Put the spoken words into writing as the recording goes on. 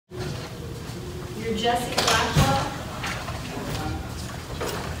Mr. Jesse Blackwell.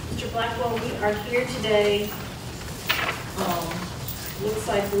 Mr. Blackwell, we are here today. Looks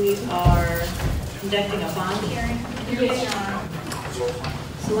like we are conducting a bond hearing. Yes, Your Honor.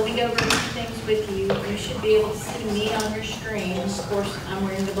 So let me go over a few things with you. You should be able to see me on your screen. Of course, I'm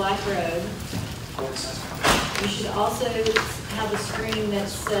wearing the black robe. You should also have a screen that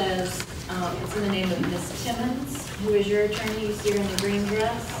says, it's in the name of Ms. Timmons, who is your attorney. You see her in the green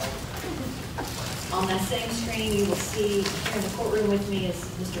dress. On that same screen, you will see here in the courtroom with me is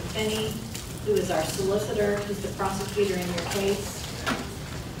Mr. Finney, who is our solicitor, who's the prosecutor in your case.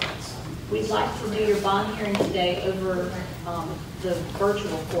 We'd like to do your bond hearing today over the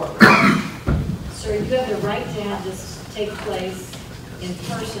virtual courtroom. Sir, you have the right to have this take place in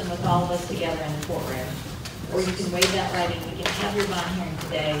person with all of us together in the courtroom. Or you can waive that right and we can have your bond hearing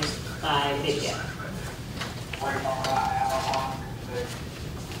today by video.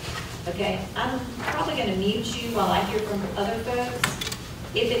 Okay, I'm probably going to mute you while I hear from other folks.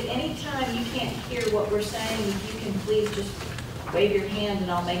 If at any time you can't hear what we're saying, if you can please just wave your hand and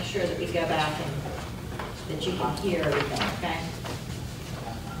I'll make sure that we go back and that you can hear everything, okay?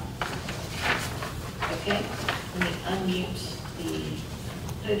 Okay, let me unmute the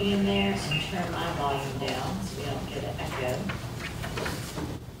podium there and turn my volume down so we don't get an echo.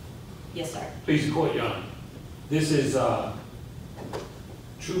 Yes, sir. Please, the court, Your Honor. This is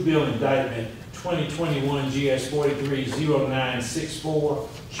True Bill Indictment 2021 GS 430964,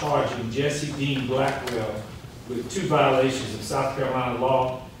 charging Jesse Dean Blackwell with 2 violations of South Carolina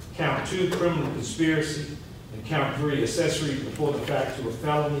law, count 2, criminal conspiracy, and count 3, accessory before the fact to a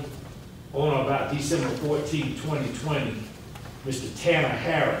felony. On or about December 14, 2020, Mr. Tanner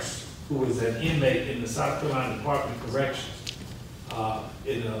Harris, who is an inmate in the South Carolina Department of Corrections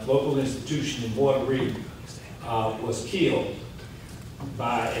in a local institution in Wateree, was killed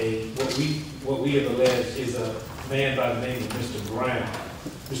by what we have alleged is a man by the name of Mr. Brown.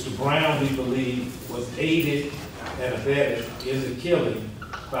 Mr. Brown, we believe, was aided and abetted in the killing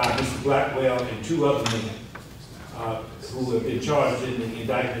by Mr. Blackwell and 2 other men who have been charged in the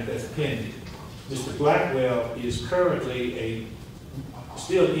indictment that's pending. Mr. Blackwell is currently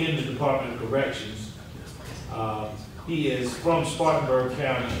still in the Department of Corrections. He is from Spartanburg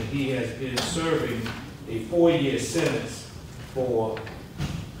County and he has been serving a 4-year sentence for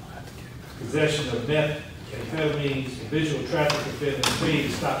possession of methamphetamines, visual traffic offense, and failure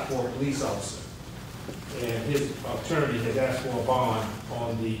to stop for a police officer. And his attorney has asked for a bond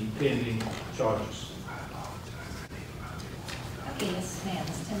on the pending charges. Okay, yes, ma'am,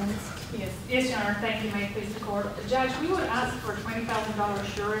 Ms. Timmons. Yes, Your Honor. Thank you. May it please the court. Judge, we would ask for a $20,000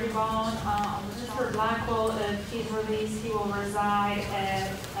 surety bond. Mr. Blackwell, if he's released, he will reside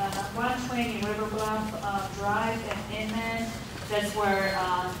at 120 River Bluff Drive in Inman. That's where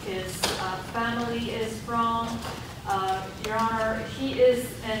his family is from. Your Honor, he is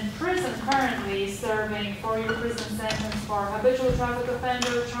in prison currently serving 4-year prison sentence for habitual traffic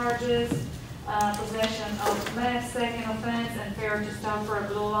offender charges, possession of meth, second offense, and failure to stop for a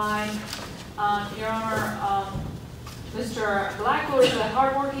blue line. Your Honor, Mr. Blackwell is a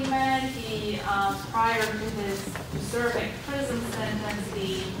hardworking man. He, prior to his serving prison sentence,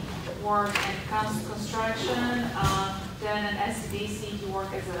 he worked in construction. Then at SCDC, he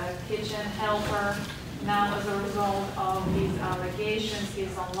worked as a kitchen helper. Now, as a result of these allegations,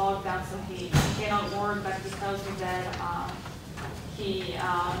 he's on lockdown, so he cannot work. But because of that, I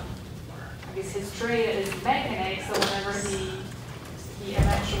guess his trade is mechanic. So whenever he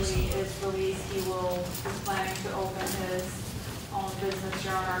eventually is released, he's planning to open his own business,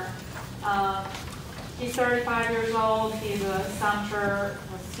 Your Honor. He's 35 years old. He's a Sumter,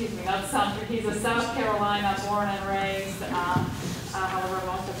 not Sumter, he's a South Carolina born and raised. However,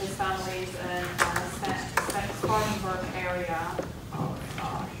 most of his family is in the Spartanburg area of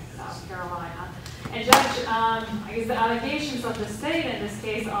South Carolina. And Judge, I guess the allegations of the state in this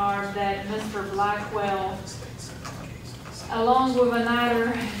case are that Mr. Blackwell, along with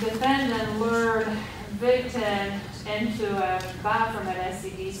another defendant, lured victim into a bathroom at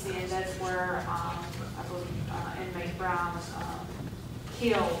SCDC, and that's where I believe inmate Brown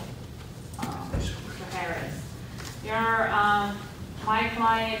killed Mr. Harris. My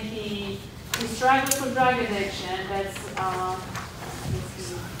client, he struggles with drug addiction. That's he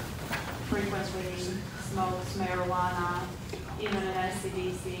frequently smokes marijuana, even at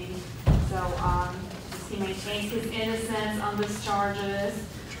SCDC. So he maintains his innocence on these charges,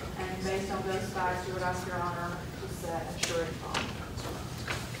 and based on those facts, we would ask Your Honor to set a surety bond.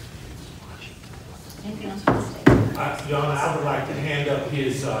 Anything else for the state? Your Honor, I would like to hand up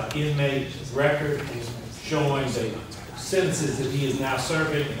his inmate record showing the sentences that he is now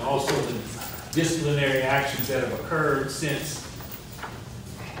serving and also the disciplinary actions that have occurred since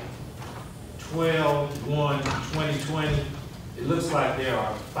 12/1/2020. It looks like there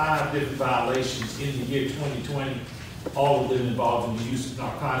are 5 different violations in the year 2020, all of them involving the use of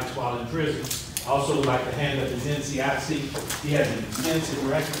narcotics while in prison. I also would like to hand up his NCIC. He has an extensive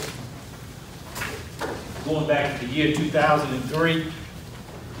record going back to the year 2003.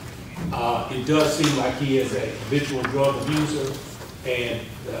 It does seem like he is a habitual drug abuser, and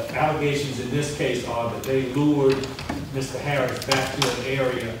the allegations in this case are that they lured Mr. Harris back to an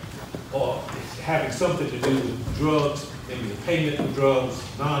area or having something to do with drugs, maybe the payment of drugs,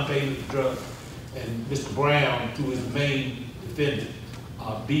 non-payment of drugs, and Mr. Brown, who is the main defendant,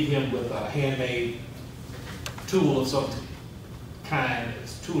 beat him with a handmade tool of some kind,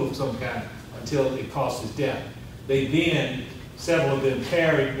 until it caused his death. They then, several of them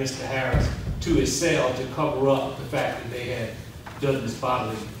carried Mr. Harris to his cell to cover up the fact that they had done this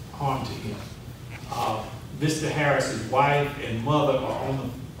bodily harm to him. Mr. Harris's wife and mother are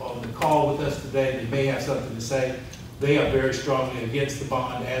on the call with us today. They may have something to say. They are very strongly against the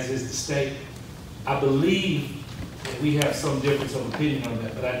bond, as is the state. I believe that we have some difference of opinion on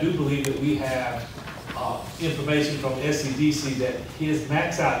that, but I do believe that we have information from SCDC that his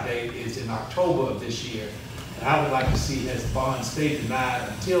max out date is in October of this year. And I would like to see his bond stay denied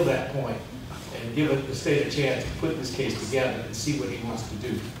until that point and give the state a chance to put this case together and see what he wants to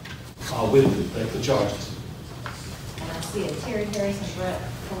do with the charges. And I see a Terry Harris and Brett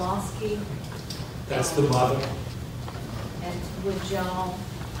Kowalski. That's the mother. And would y'all,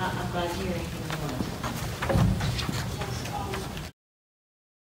 I'm glad to hear anything more.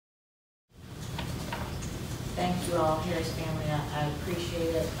 Thank you all, Harris family. I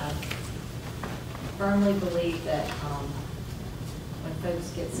appreciate it. I firmly believe that when folks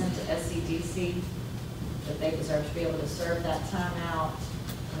get sent to SCDC, that they deserve to be able to serve that time out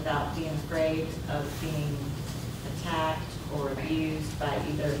without being afraid of being attacked or abused by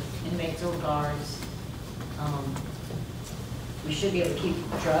either inmates or guards. We should be able to keep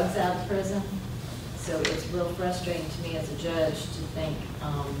drugs out of prison. So it's real frustrating to me as a judge to think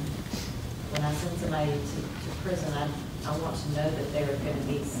when I send somebody to prison, I want to know that they're going to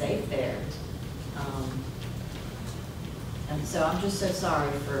be safe there. And so I'm just so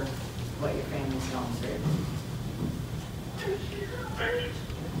sorry for what your family's gone through.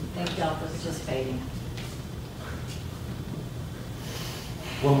 Thank y'all for participating.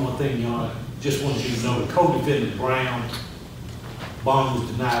 One more thing, Your Honor. Just wanted you to know the co-defendant Brown, bond was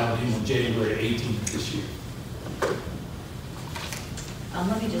denied on him on January 18th of this year.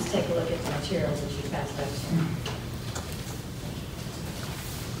 Let me just take a look at the materials that you passed out to me.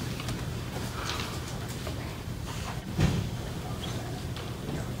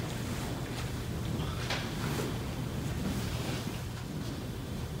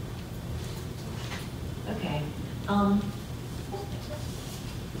 Okay.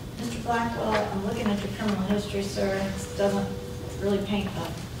 Mr. Blackwell, I'm looking at your criminal history, sir. This doesn't really paint a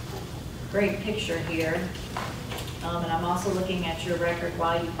great picture here. And I'm also looking at your record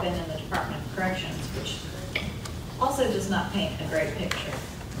while you've been in the Department of Corrections, which also does not paint a great picture.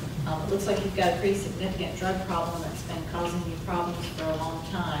 It looks like you've got a pretty significant drug problem that's been causing you problems for a long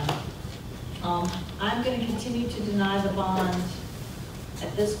time. I'm going to continue to deny the bond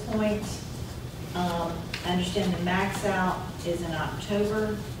at this point. I understand the max out is in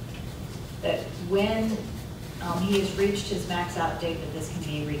October, that when he has reached his max out date, that this can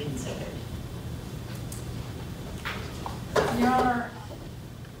be reconsidered. Your Honor,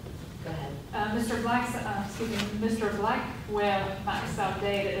 Go ahead. Mr. Blackwell max out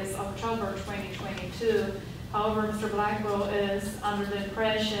date is October 2022. However, Mr. Blackwell is under the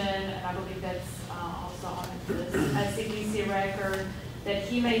impression, and I believe that's also on this SCDC record, that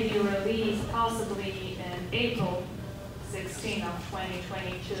he may be released possibly in April 16 of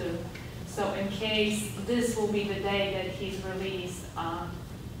 2022. So in case this will be the day that he's released,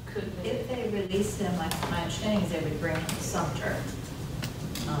 If they release him, my understanding is they would bring him to Sumter.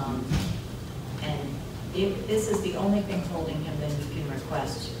 And if this is the only thing holding him, then you can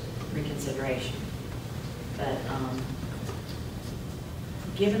request reconsideration. But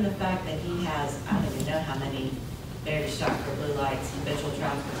given the fact that he has, I don't even know how many failure to stop for blue lights, habitual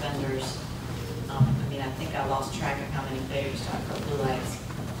traffic offenders, I mean, I think I lost track of how many failure to stop for blue lights.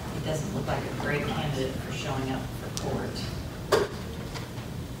 It doesn't look like a great candidate for showing up for court.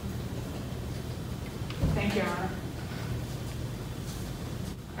 Thank you, Your Honor.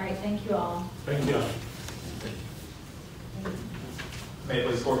 All right, thank you all. Thank you. May it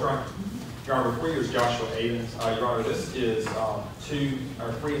please the court, Your Honor? Your Honor, before you is Joshua Avens. Your Honor, this is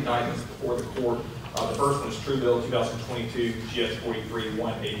 3 indictments before the court The first one is True Bill 2022 GS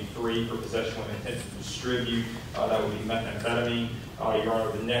 43-183 for possession with intent to distribute. That would be methamphetamine. Your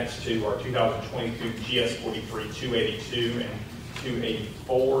Honor, the next two are 2022 GS 43-282 and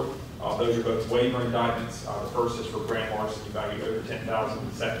 284. Those are both waiver indictments. The first is for grand larceny value over $10,000.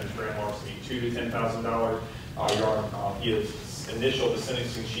 The second is grand larceny $2,000 to $10,000. Your Honor, his initial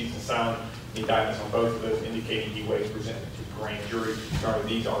sentencing sheets and signed the indictments on both of those, indicating he waives presented to the grand jury. Your Honor,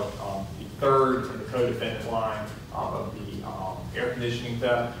 these are the third in the co-defendant line of the air conditioning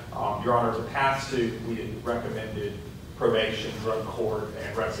theft. Your Honor, the past two, we had recommended probation, drug court,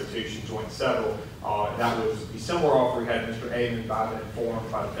 and restitution, joint several. That was the similar offer we had Mr. Avon by the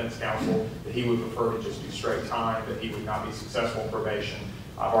informed by defense counsel that he would prefer to just do straight time, that he would not be successful in probation.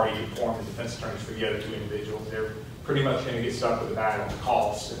 I've already informed the defense attorneys for the other two individuals. They're pretty much going to get stuck with the bag on the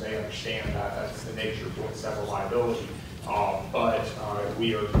costs, and they understand that that's the nature of joint several liability. But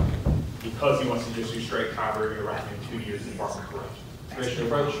we are, because he wants to just do straight time, we're going to recommend 2 years in Department of Corrections. Commissioner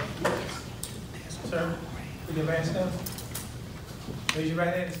Approach. Sir, would you advance now? Raise your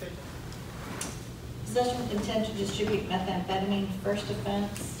right hand and state. Possession with intent to distribute methamphetamine, first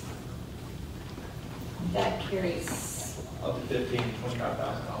offense. That carries Up to $15,000 to $25,000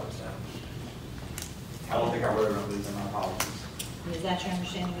 now. I don't think I wrote on these in my apologies. Is that your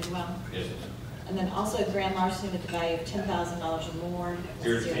understanding as well? Yes, And then also grand larceny with the value of $10,000 or more.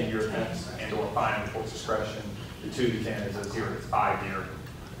 0 to 10 year offense and or fine in court's discretion. The 2 to 10 is a 0 to 5 year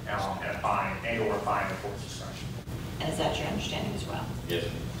and a fine and or fine in court's discretion. And is that your understanding as well? Yes.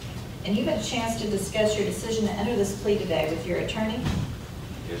 And you've had a chance to discuss your decision to enter this plea today with your attorney?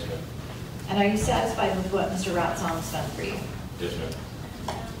 Yes, ma'am. And are you satisfied with what Mr. Ratzon has done for you? Yes,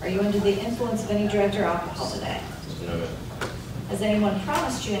 ma'am. Are you under the influence of any drugs or alcohol today? No, ma'am. Has anyone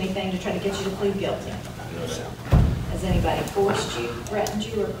promised you anything to try to get you to plead guilty? No, ma'am. Has anybody forced you, threatened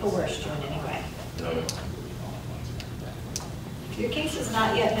you, or coerced you in any way? No, ma'am. Your case has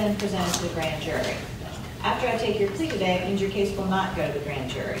not yet been presented to the grand jury. After I take your plea today, it means your case will not go to the grand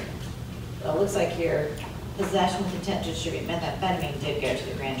jury. Well, it looks like your possession with intent to distribute methamphetamine did go to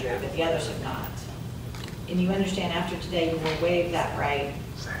the grand jury, but the others have not. And you understand after today you will waive that right,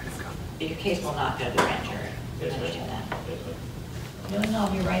 but your case will not go to the grand jury. You Yes, ma'am. understand that? Yes, ma'am. Knowing all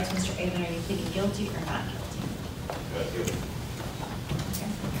of your rights, Mr. Avon, are you pleading guilty or not guilty? Not guilty.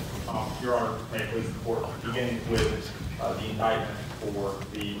 Your Honor, may it please the court, beginning with the indictment for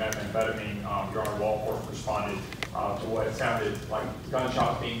the methamphetamine, Your Honor, law enforcement responded to what it sounded like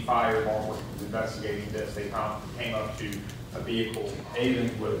gunshots being fired. Law enforcement was investigating this. They came up to a vehicle.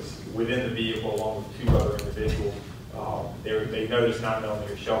 Avon was within the vehicle along with 2 other individuals. They noticed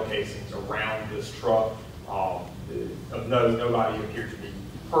 9mm shell casings around this truck. Nobody appeared to be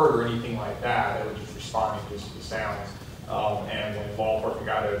hurt or anything like that. They were just responding just to the sounds. And when law enforcement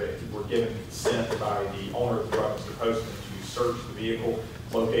got over, they were given consent by the owner of the truck, Mr. Postman, to search the vehicle.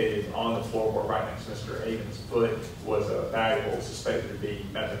 Located on the floorboard right next to Mr. Avon's foot was a bag of what was suspected to be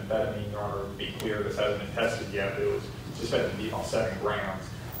methamphetamine. Your Honor, to be clear, this hasn't been tested yet, but it was suspected to be on 7 grams.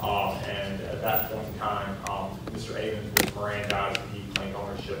 And at that point in time, Mr. Avon was Mirandized and he claimed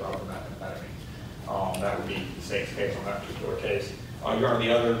ownership of the methamphetamine. That would be the state's case on that particular case. Your Honor,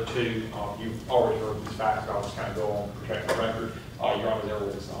 the other two, you've already heard these facts, but I'll just kind of go on and protect the record. Your Honor, there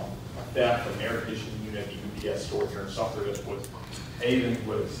was a theft of an air conditioning unit at the UPS store here in Sumter. This was Avon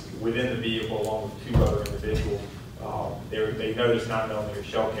was within the vehicle along with 2 other individuals. They noticed 9mm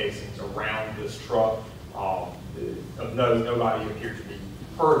shell casings around this truck. Nobody appeared to be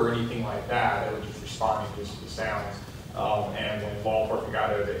hurt or anything like that. They were just responding just to the sounds. And when law enforcement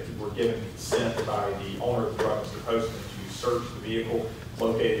got over, they were given consent by the owner of the truck, Mr. Postman, to search the vehicle.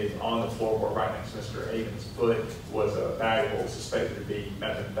 Located on the floorboard right next to Mr. Avon's foot was a bag of what was suspected to be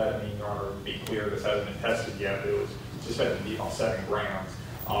methamphetamine. Your Honor, to be clear, this hasn't been tested yet, but it was suspected to be on 7 grams.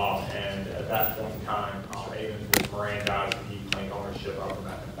 And at that point in time, Mr. Avon was Mirandized and he claimed ownership of the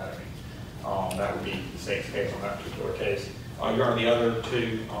methamphetamine. That would be the state's case on that particular case. Your Honor, the other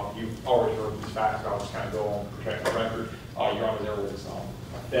two, you've already heard these facts, but I'll just kind of go on and protect the record. Your Honor, there was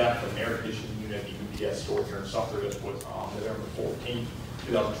a theft of an air conditioning unit at the UPS store here in Sumter. This was November 14th,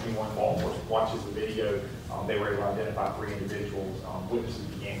 2021. Law enforcement watches the video. They were able to identify 3 individuals. Witnesses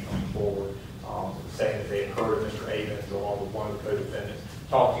began coming forward, saying that they had heard of Mr. Avon along with one of the co-defendants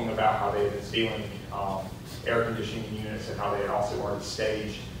talking about how they had been stealing air conditioning units and how they had also already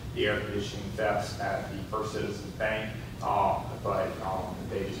staged the air conditioning thefts at the First Citizens Bank. But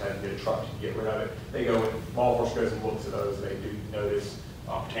they just had to get a truck to get rid of it. They go and law enforcement goes and looks at those. They do notice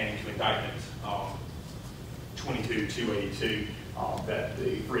pertaining to indictments 22-282 that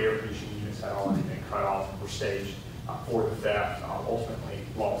the 3 air conditioning units had already been cut off and were staged for the theft. Ultimately,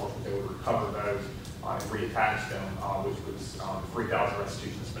 law enforcement was able to recover those and reattached them, which was $3,000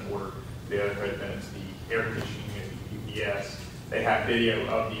 restitution that's been ordered. The other code then is the air conditioning unit, UPS. They have video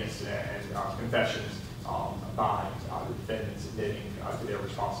of the incident and confessions by the defendants admitting to their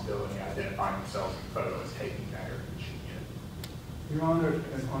responsibility and identifying themselves in photo as taking that air conditioning unit. Your Honor,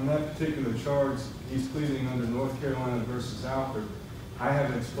 on that particular charge, he's pleading under North Carolina versus Alford. I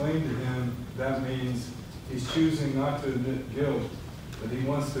have explained to him that means he's choosing not to admit guilt, but he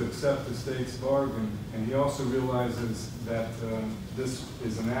wants to accept the state's bargain, and he also realizes that this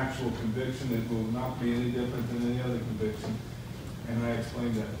is an actual conviction. It will not be any different than any other conviction, and I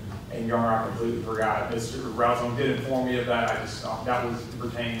explained that to him. And Your Honor, I completely forgot. Mr. Rousing did inform me of that. I just, that was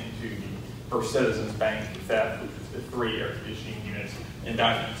pertaining to the First Citizens Bank theft, which was the 3 air conditioning units,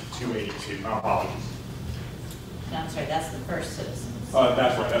 indictment 282. My apologies. No, I'm sorry, that's the First Citizens.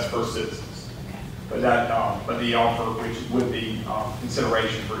 That's right, that's First Citizens. Okay. But that, but the offer, which would be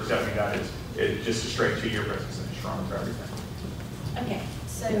consideration for accepting that, is just a straight 2-year prison sentence for everything. Okay,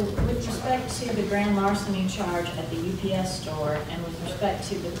 so with respect to the grand larceny charge at the UPS store and with respect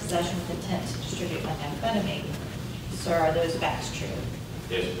to the possession with intent to distribute methamphetamine, sir, are those facts true?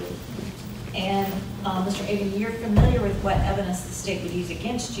 Yes, ma'am. And Mr. Avon, you're familiar with what evidence the state would use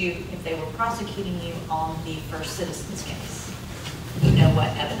against you if they were prosecuting you on the First Citizens case? You know what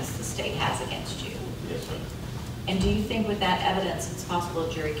evidence the state has against you? Yes, ma'am. And do you think with that evidence it's possible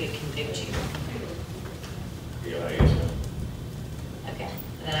a jury could convict you? Yeah, yes, ma'am. Okay,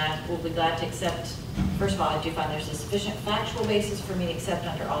 then I will be glad to accept. First of all, I do find there's a sufficient factual basis for me to accept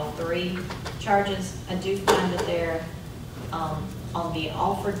under all 3 charges. I do find that they're on the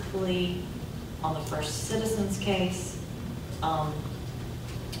Alford plea, on the First Citizens case,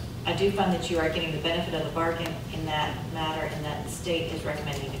 I do find that you are getting the benefit of the bargain in that matter, and that the state is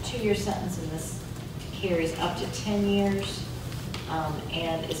recommending a 2-year sentence, and this carries up to 10 years,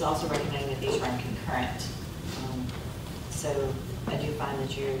 and is also recommending that these run concurrent. So I do find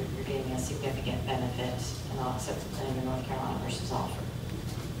that you're getting a significant benefit, and I'll accept the claim in North Carolina versus Alford.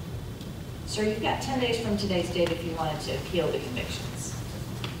 Sir, you've got 10 days from today's date if you wanted to appeal the convictions.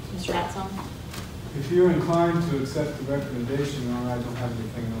 Mr. Ratson? If you're inclined to accept the recommendation, Your Honor, I don't have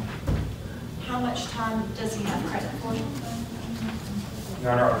anything else. How much time does he have credit for?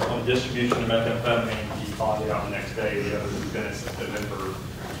 Your Honor, on the distribution of methamphetamine, he found it out the next day. The other defendants in November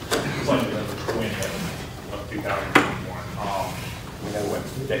 20th of 2021. We know what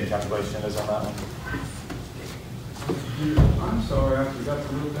the date calculation is on that one. I'm sorry, I forgot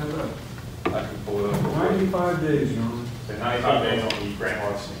to look that up. I can pull it up. 95 days, Your Honor. So 95 days on the grand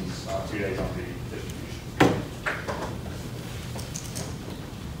larcenies, 2 days on the distribution.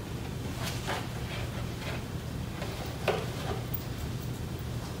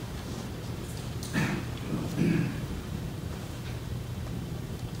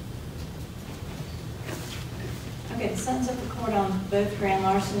 Okay, the sentence of the court on both grand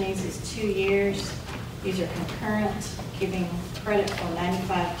larcenies is 2 years. These are concurrent, giving credit for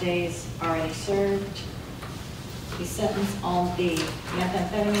 95 days already served. The sentence on the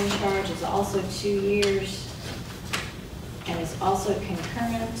methamphetamine charge is also 2 years and is also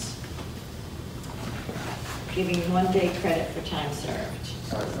concurrent, giving 1 day credit for time served.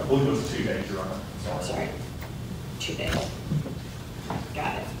 I believe it was 2 days, Your Honor. Sorry, 2 days.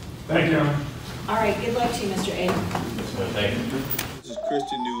 Got it. Thank you, Your Honor. All right, good luck to you, Mr. Aiden. Yes, ma'am. Thank you. This is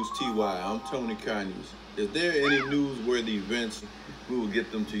Christian News TY. I'm Tony Conyers. Is there any newsworthy events? We will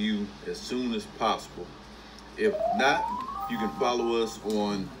get them to you as soon as possible. If not, you can follow us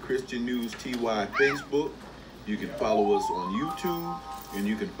on Christian News TY Facebook. You can follow us on YouTube, and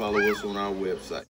you can follow us on our website.